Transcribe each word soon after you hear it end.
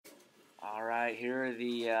All right, here are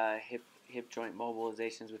the hip joint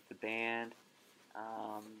mobilizations with the band.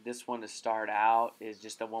 This one to start out is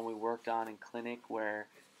just the one we worked on in clinic, where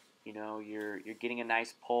you're getting a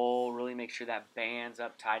nice pull. Really make sure that band's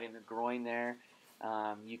up tight in the groin there.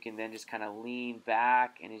 You can then just kind of lean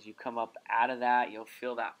back, and as you come up out of that, you'll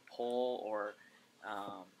feel that pull or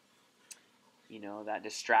um, that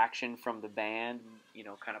distraction from the band.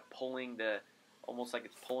 Kind of pulling almost like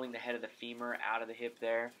it's pulling the head of the femur out of the hip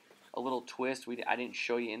there. A little twist I didn't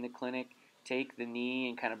show you in the clinic. Take the knee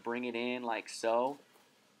and kind of bring it in like so.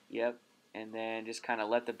 Yep. And then just kind of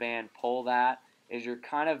let the band pull that. As you're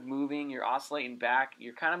kind of moving, you're oscillating back.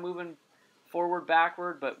 You're kind of moving forward,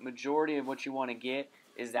 backward, but majority of what you want to get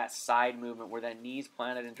is that side movement where that knee's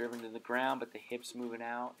planted and driven to the ground, but the hip's moving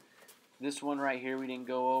out. This one right here we didn't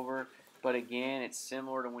go over, but again, it's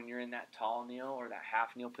similar to when you're in that tall kneel or that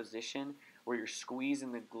half kneel position where you're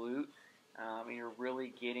squeezing the glute and you're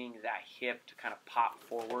really getting that hip to kind of pop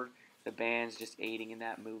forward. The band's just aiding in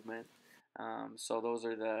that movement. So those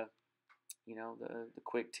are the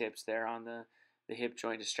quick tips there on the hip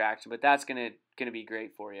joint distraction, but that's gonna be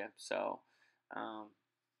great for you. So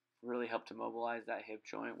really help to mobilize that hip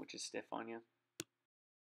joint, which is stiff on you.